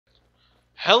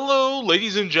Hello,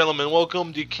 ladies and gentlemen.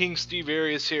 Welcome to King Steve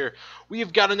Arias here. We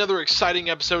have got another exciting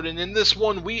episode, and in this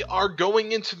one, we are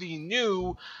going into the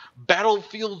new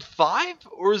Battlefield 5,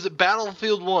 or is it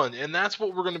Battlefield 1? And that's what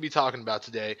we're going to be talking about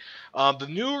today. The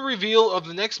new reveal of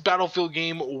the next Battlefield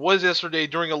game was yesterday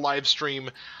during a live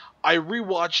stream. I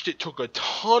rewatched it, took a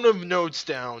ton of notes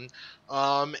down,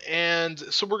 and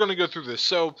so we're going to go through this.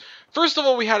 So, first of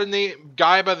all, we had a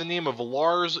guy by the name of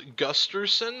Lars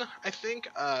Gusterson, I think.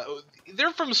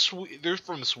 They're from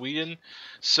Sweden,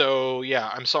 so yeah,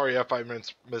 I'm sorry if I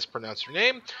mispronounced your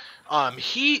name.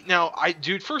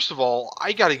 Dude, first of all,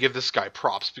 I got to give this guy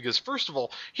props because, first of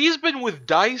all, he's been with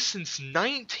DICE since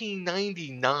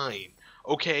 1999.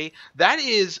 Okay, that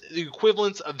is the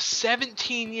equivalent of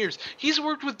 17 years. He's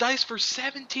worked with DICE for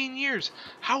 17 years.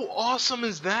 How awesome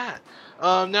is that?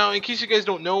 Now, in case you guys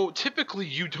don't know, typically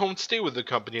you don't stay with the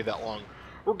company that long,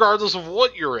 regardless of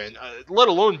what you're in, let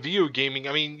alone video gaming.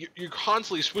 I mean, you're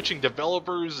constantly switching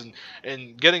developers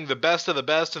and getting the best of the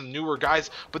best and the newer guys,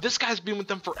 but this guy's been with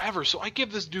them forever, so I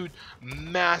give this dude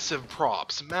massive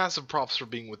props for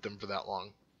being with them for that long.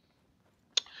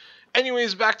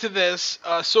 Anyways, back to this.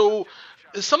 So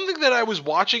something that I was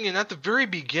watching, and at the very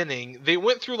beginning, they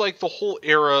went through like the whole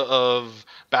era of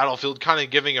Battlefield, kind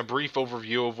of giving a brief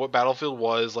overview of what Battlefield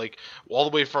was, like all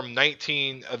the way from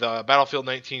the Battlefield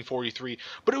 1943.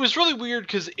 But it was really weird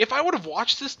because if I would have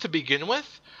watched this to begin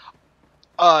with,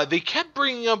 they kept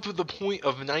bringing up the point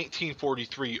of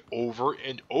 1943 over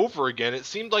and over again. It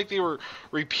seemed like they were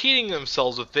repeating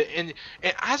themselves with it. And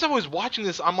as I was watching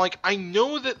this, I'm like, I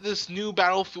know that this new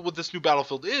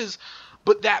Battlefield is,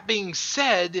 but that being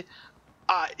said,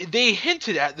 they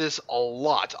hinted at this a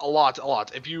lot.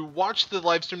 If you watch the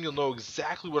live stream, you'll know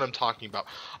exactly what I'm talking about.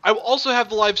 I will also have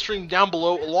the live stream down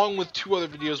below, along with two other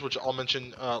videos, which I'll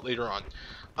mention later on.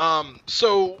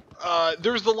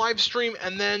 There's the live stream,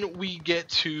 and then we get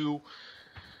to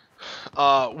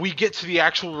the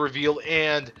actual reveal,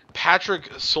 and Patrick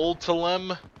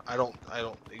Soltalem, I don't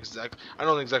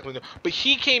exactly know, but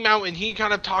he came out and he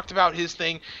kind of talked about his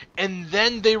thing, and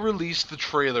then they released the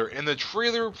trailer, and the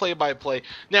trailer play-by-play.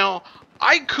 Now,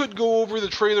 I could go over the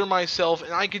trailer myself,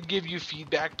 and I could give you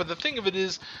feedback, but the thing of it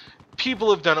is,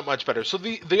 people have done it much better. So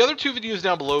the other two videos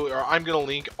down below I'm going to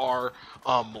link are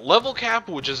Level Cap,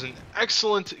 which is an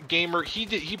excellent gamer.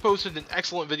 He posted an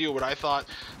excellent video, what I thought.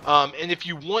 And if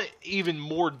you want even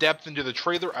more depth into the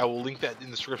trailer, I will link that in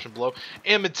the description below.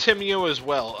 And Matimio as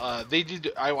well.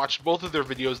 I watched both of their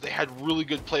videos. They had really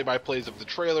good play-by-plays of the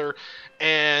trailer,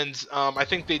 and I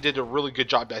think they did a really good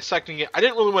job dissecting it. I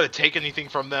didn't really want to take anything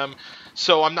from them,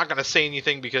 so I'm not going to say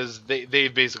anything because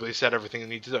they've basically said everything they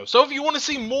need to know. So if you want to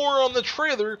see more on the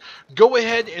trailer, go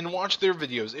ahead and watch their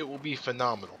videos. It will be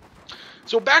phenomenal.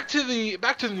 So back to the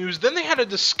news. Then they had a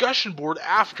discussion board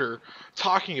after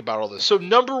talking about all this. So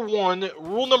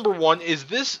rule number one is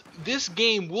this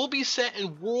game will be set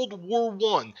in World War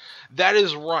I. That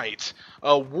is right,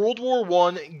 a World War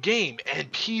I game,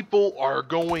 and people are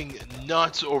going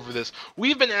nuts over this.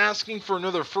 We've been asking for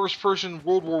another first-person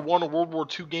World War I or World War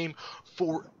II game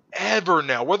forever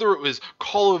now, whether it was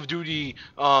Call of Duty,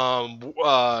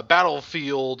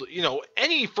 Battlefield,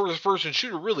 any first-person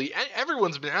shooter, really,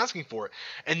 everyone's been asking for it,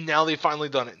 and now they've finally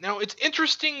done it. Now, it's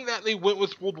interesting that they went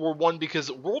with World War I because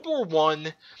World War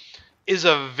I is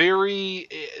the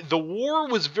war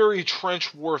was very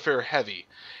trench warfare heavy,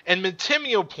 and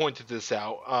Matimio pointed this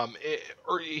out,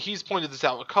 he's pointed this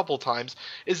out a couple times,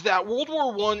 is that World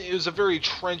War I is a very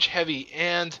trench heavy,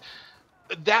 and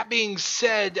that being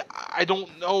said, I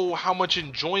don't know how much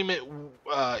enjoyment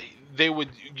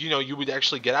you would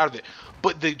actually get out of it.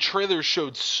 But the trailer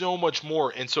showed so much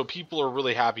more, and so people are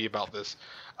really happy about this.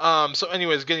 So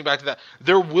anyways, getting back to that,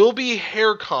 there will be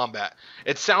air combat.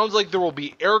 It sounds like there will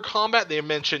be air combat. They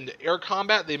mentioned air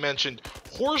combat. They mentioned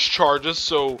horse charges,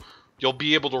 so you'll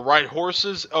be able to ride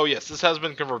horses. Oh yes, this has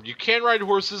been confirmed. You can ride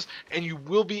horses, and you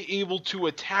will be able to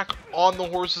attack on the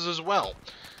horses as well.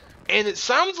 And it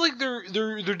sounds like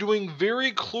they're doing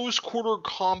very close quarter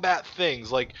combat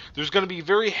things. Like there's going to be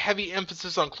very heavy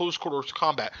emphasis on close quarters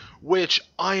combat, which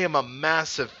I am a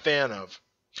massive fan of.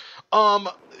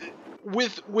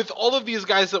 With all of these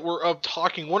guys that were up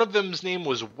talking, one of them's name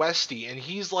was Westy, and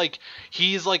he's like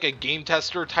a game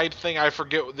tester type thing. I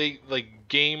forget what they like,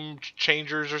 Game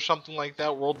Changers or something like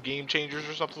that, World Game Changers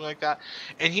or something like that.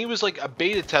 And he was like a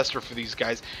beta tester for these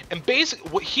guys. And basically,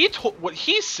 what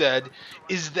he said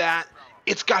is that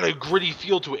it's got a gritty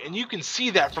feel to it, and you can see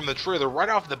that from the trailer. Right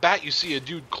off the bat, you see a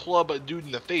dude club a dude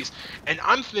in the face, and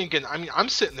I'm thinking, I'm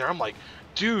sitting there, I'm like,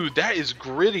 dude, that is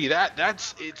gritty.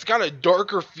 It's got a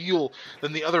darker feel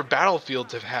than the other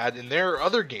Battlefields have had in their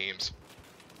other games.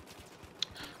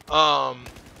 Um,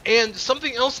 and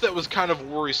something else that was kind of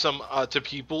worrisome to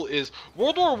people is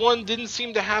World War One didn't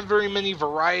seem to have very many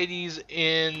varieties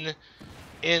in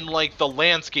like the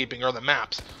landscaping or the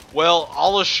maps. Well,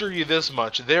 I'll assure you this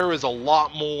much: there is a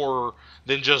lot more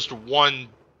than just one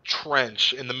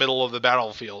trench in the middle of the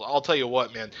battlefield. I'll tell you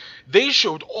what, man. They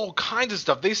showed all kinds of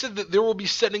stuff. They said that there will be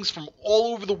settings from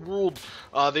all over the world.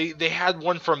 They had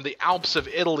one from the Alps of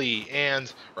Italy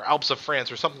or Alps of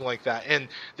France or something like that, and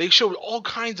they showed all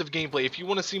kinds of gameplay. If you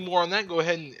want to see more on that, go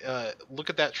ahead and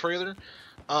look at that trailer.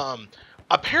 Um,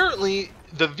 Apparently,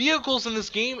 the vehicles in this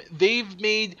game, they've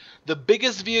made the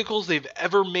biggest vehicles they've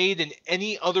ever made in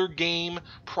any other game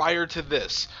prior to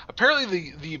this.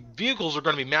 Apparently, the vehicles are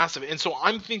going to be massive, and so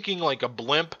I'm thinking like a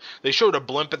blimp. They showed a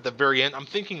blimp at the very end. I'm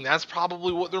thinking that's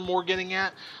probably what they're more getting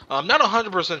at. I'm not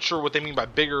 100% sure what they mean by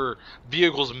bigger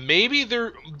vehicles. Maybe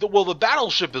the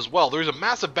battleship as well. There's a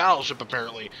massive battleship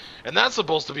apparently, and that's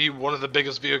supposed to be one of the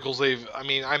biggest vehicles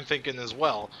I'm thinking as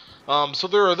well. So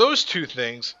there are those two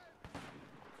things.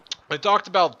 I talked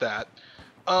about that.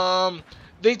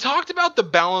 They talked about the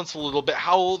balance a little bit,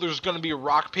 how there's going to be a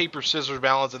rock, paper, scissors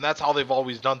balance, and that's how they've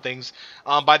always done things.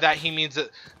 By that, he means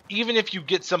that even if you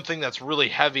get something that's really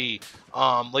heavy,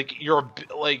 like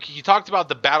he talked about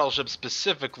the battleship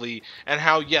specifically, and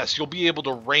how, yes, you'll be able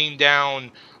to rain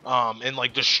down and,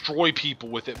 like, destroy people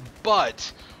with it,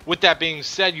 but with that being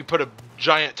said, you put a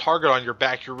giant target on your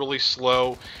back, you're really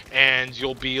slow, and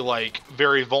you'll be, like,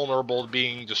 very vulnerable to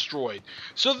being destroyed.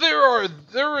 So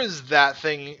there is that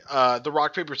thing, the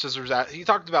rock, paper, scissors. He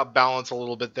talked about balance a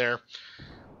little bit there.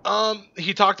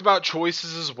 He talked about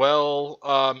choices as well.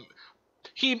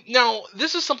 Now,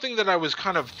 this is something that I was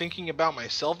kind of thinking about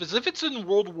myself, is if it's in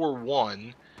World War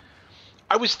One,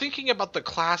 I was thinking about the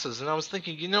classes, and I was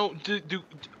thinking, you know,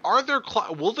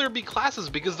 will there be classes?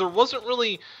 Because there wasn't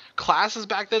really classes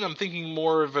back then. I'm thinking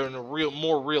more of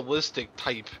more realistic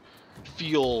type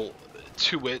feel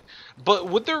to it. But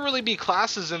would there really be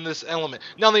classes in this element?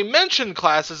 Now, they mentioned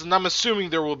classes, and I'm assuming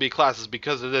there will be classes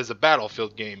because it is a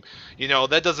Battlefield game. You know,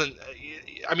 that doesn't...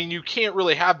 I mean, you can't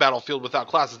really have Battlefield without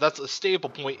classes. That's a staple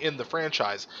point in the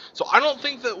franchise. So I don't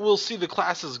think that we'll see the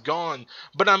classes gone,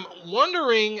 but I'm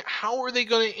wondering, how are they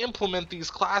going to implement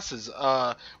these classes?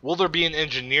 Will there be an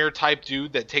engineer type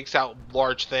dude that takes out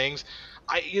large things?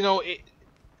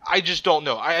 I just don't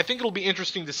know. I think it'll be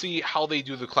interesting to see how they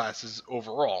do the classes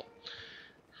overall.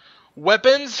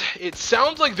 Weapons, it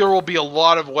sounds like there will be a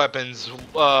lot of weapons,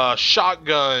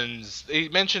 shotguns. They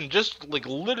mentioned just like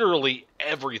literally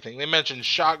everything. They mentioned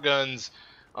shotguns,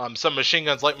 some machine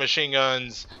guns, light machine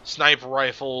guns, sniper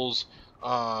rifles,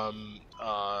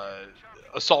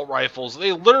 assault rifles.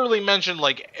 They literally mentioned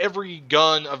like every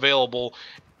gun available,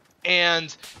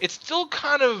 and it's still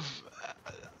kind of,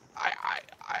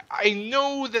 I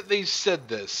know that they said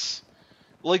this,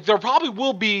 like there probably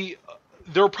will be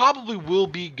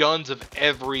guns of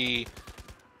every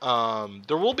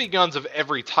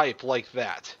type like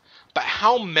that. But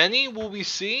how many will we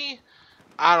see?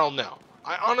 I don't know.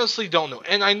 I honestly don't know.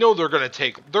 And I know they're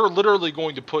literally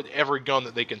going to put every gun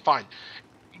that they can find.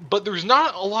 But there's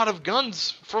not a lot of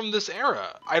guns from this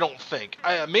era, I don't think.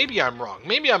 Maybe I'm wrong.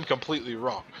 Maybe I'm completely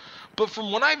wrong. But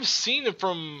from what I've seen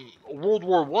from World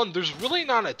War One, there's really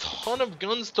not a ton of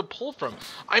guns to pull from.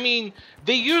 I mean,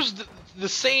 they used the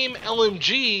same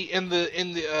LMG in the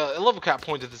Levelcat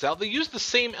pointed this out. They used the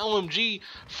same LMG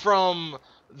from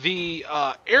the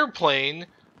airplane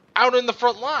out in the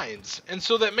front lines, and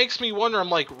so that makes me wonder. I'm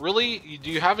like, really? Do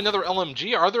you have another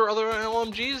LMG? Are there other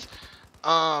LMGs?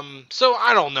 So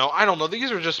I don't know.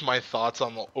 These are just my thoughts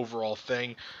on the overall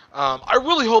thing. I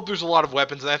really hope there's a lot of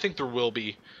weapons, and I think there will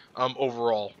be.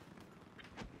 Overall,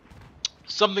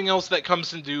 something else that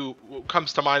comes to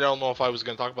mind. I don't know if I was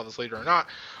going to talk about this later or not,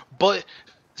 but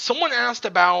someone asked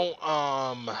about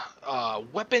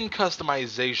weapon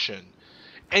customization,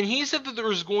 and he said that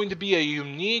there is going to be a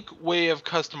unique way of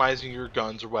customizing your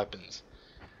guns or weapons.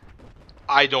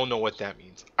 I don't know what that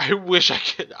means. I wish I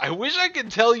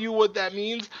could tell you what that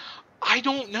means. I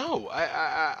don't know.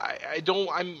 I don't.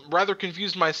 I'm rather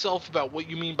confused myself about what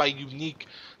you mean by unique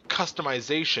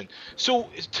customization. So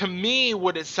to me,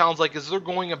 what it sounds like is they're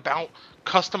going about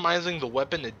customizing the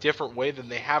weapon a different way than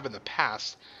they have in the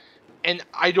past. And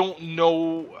I don't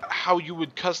know how you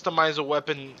would customize a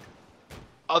weapon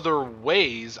other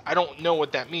ways. I don't know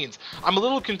what that means. I'm a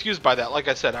little confused by that. Like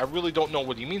I said, I really don't know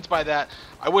what he means by that.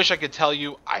 I wish I could tell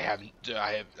you.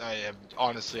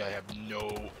 Honestly, I have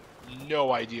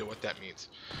no idea what that means.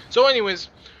 So anyways,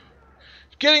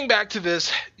 getting back to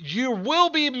this, you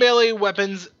will be melee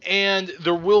weapons and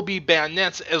there will be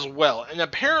bayonets as well. And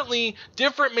apparently,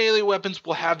 different melee weapons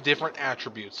will have different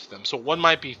attributes to them. So one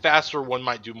might be faster, one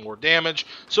might do more damage.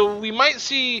 So we might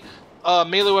see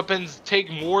melee weapons take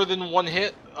more than one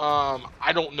hit.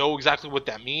 I don't know exactly what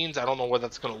that means. I don't know what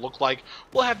that's going to look like.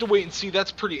 We'll have to wait and see.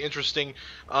 That's pretty interesting.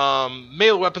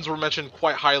 Melee weapons were mentioned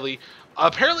quite highly.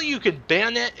 Apparently you can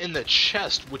bayonet in the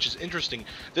chest, which is interesting.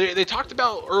 They talked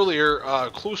about earlier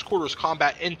close quarters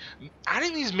combat, and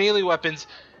adding these melee weapons,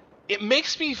 it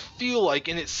makes me feel like,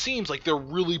 and it seems like they're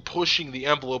really pushing the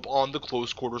envelope on the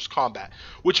close quarters combat,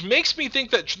 which makes me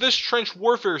think that this trench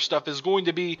warfare stuff is going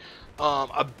to be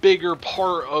a bigger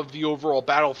part of the overall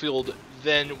battlefield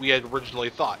than we had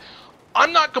originally thought.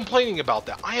 I'm not complaining about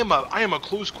that. I am a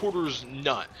close quarters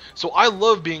nut. So I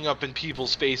love being up in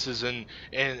people's faces and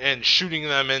shooting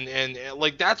them and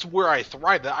like that's where I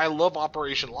thrive. I love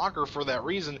Operation Locker for that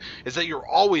reason, is that you're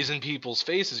always in people's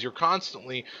faces. You're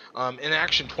constantly in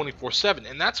action 24/7,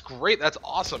 and that's great. That's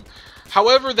awesome.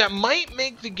 However, that might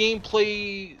make the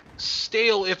gameplay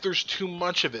stale if there's too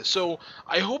much of it. So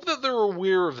I hope that they're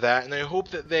aware of that, and I hope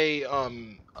that they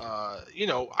you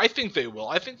know, I think they will.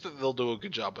 I think that they'll do a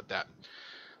good job with that.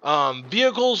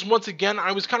 Vehicles, once again,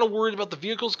 I was kind of worried about the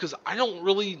vehicles because I don't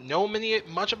really know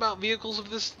much about vehicles of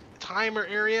this time or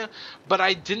area, but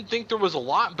I didn't think there was a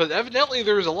lot, but evidently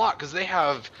there's a lot because they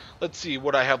have, let's see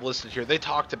what I have listed here. They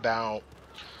talked about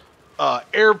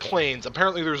airplanes.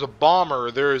 Apparently there's a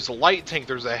bomber, there's a light tank,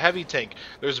 there's a heavy tank,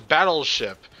 there's a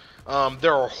battleship.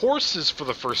 There are horses for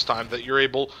the first time that you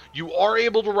are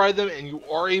able to ride them, and you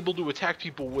are able to attack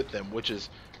people with them, which is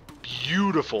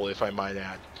beautiful, if I might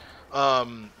add.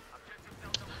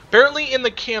 Apparently in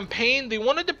the campaign, they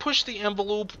wanted to push the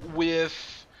envelope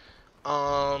with,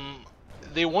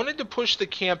 they wanted to push the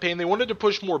campaign, they wanted to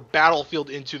push more Battlefield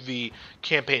into the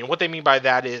campaign. What they mean by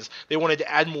that is they wanted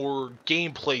to add more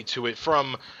gameplay to it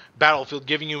from Battlefield,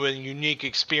 giving you a unique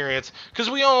experience. Because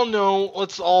we all know,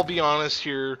 let's all be honest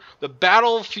here, the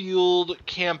Battlefield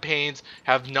campaigns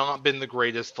have not been the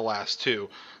greatest the last two.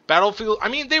 Battlefield, I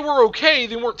mean, they were okay.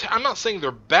 They weren't. I'm not saying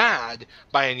they're bad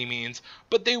by any means,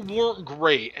 but they weren't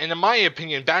great. And in my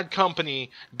opinion, Bad Company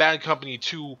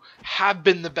 2 have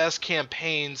been the best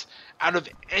campaigns out of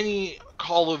any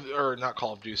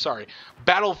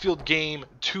Battlefield game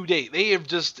to date. They have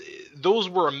just, those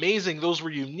were amazing. Those were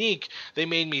unique. They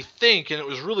made me think, and it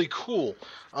was really cool.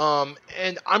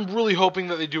 And I'm really hoping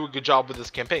that they do a good job with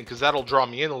this campaign, because that'll draw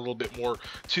me in a little bit more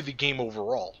to the game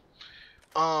overall.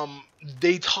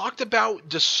 They talked about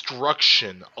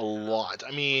destruction a lot. I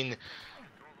mean,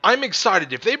 I'm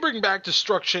excited if they bring back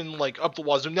destruction like up the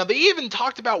wazoo. Now, they even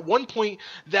talked about one point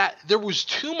that there was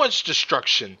too much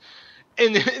destruction.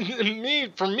 And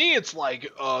for me, it's like,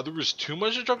 there was too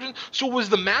much destruction. So was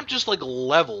the map just like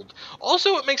leveled?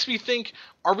 Also, it makes me think,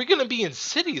 are we going to be in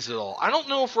cities at all? I don't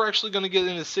know if we're actually going to get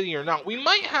in a city or not. We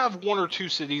might have one or two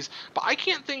cities, but I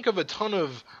can't think of a ton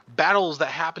of battles that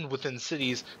happened within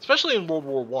cities, especially in World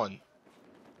War I.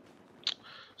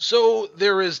 So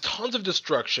there is tons of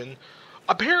destruction.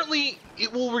 Apparently,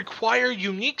 it will require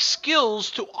unique skills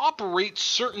to operate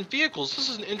certain vehicles. This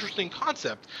is an interesting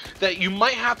concept that you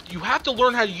have to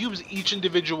learn how to use each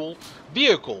individual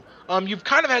vehicle. You've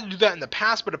kind of had to do that in the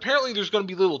past, but apparently there's going to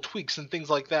be little tweaks and things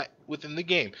like that within the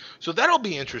game. So that'll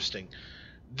be interesting.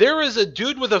 There is a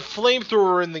dude with a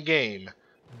flamethrower in the game.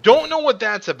 Don't know what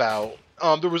that's about.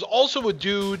 There was also a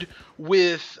dude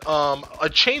with a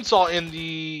chainsaw in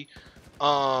the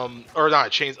or not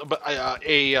a chainsaw, but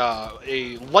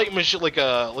a light machine, like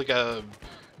a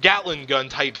Gatling gun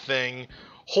type thing,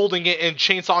 holding it and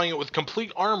chainsawing it with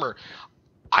complete armor.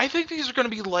 I think these are going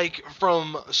to be like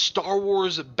from Star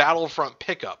Wars Battlefront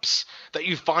pickups that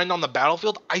you find on the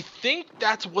battlefield. I think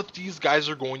that's what these guys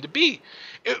are going to be.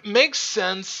 It makes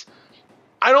sense.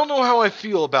 I don't know how I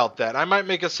feel about that. I might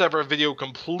make a separate video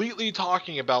completely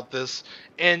talking about this,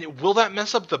 and will that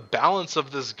mess up the balance of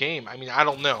this game? I mean, I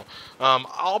don't know.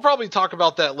 I'll probably talk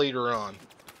about that later on.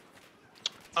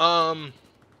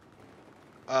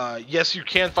 Yes, you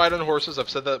can fight on horses. I've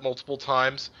said that multiple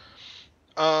times.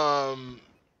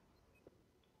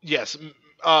 Yes,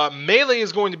 melee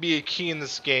is going to be a key in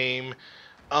this game.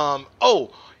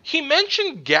 Oh, he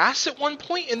mentioned gas at one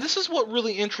point, and this is what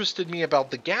really interested me about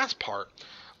the gas part.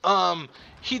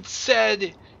 He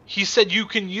said you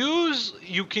can use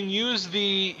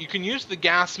the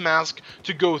gas mask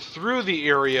to go through the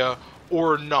area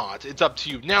or not. It's up to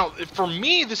you. Now, for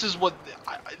me, this is what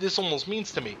this almost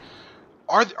means to me.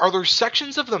 Are there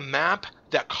sections of the map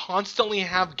that constantly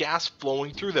have gas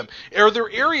flowing through them? Are there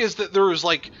areas that there is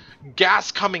like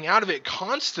gas coming out of it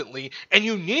constantly and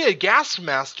you need a gas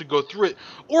mask to go through it?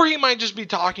 Or he might just be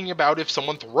talking about if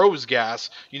someone throws gas,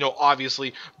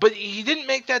 obviously, but he didn't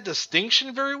make that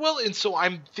distinction very well, and so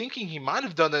I'm thinking he might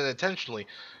have done that intentionally.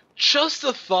 Just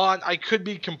a thought. I could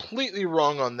be completely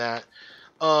wrong on that.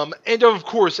 And of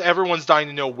course, everyone's dying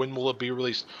to know, when will it be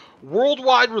released.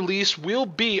 Worldwide release will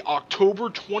be October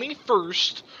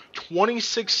 21st,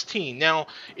 2016. Now,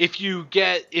 if you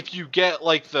get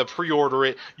like the pre-order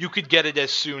it, you could get it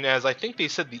as soon as, I think they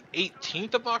said, the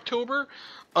 18th of October.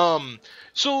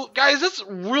 So guys, that's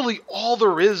really all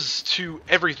there is to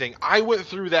everything. I went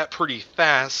through that pretty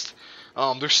fast.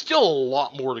 There's still a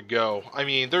lot more to go. I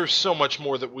mean, there's so much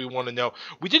more that we want to know.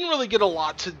 We didn't really get a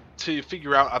lot to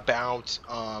figure out about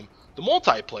the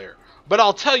multiplayer. But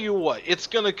I'll tell you what, it's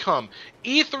going to come.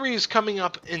 E3 is coming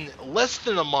up in less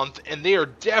than a month, and they are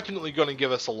definitely going to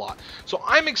give us a lot. So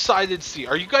I'm excited to see.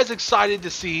 Are you guys excited to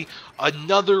see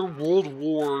another World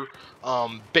War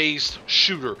based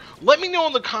shooter? Let me know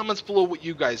in the comments below what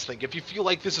you guys think. If you feel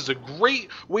like this is a great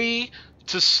way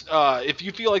if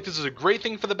you feel like this is a great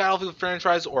thing for the Battlefield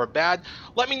franchise or a bad,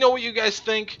 let me know what you guys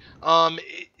think.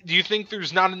 Do you think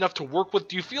there's not enough to work with?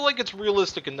 Do you feel like it's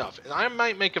realistic enough? And I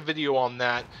might make a video on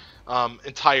that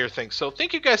entire thing. So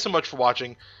thank you guys so much for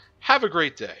watching. Have a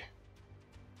great day.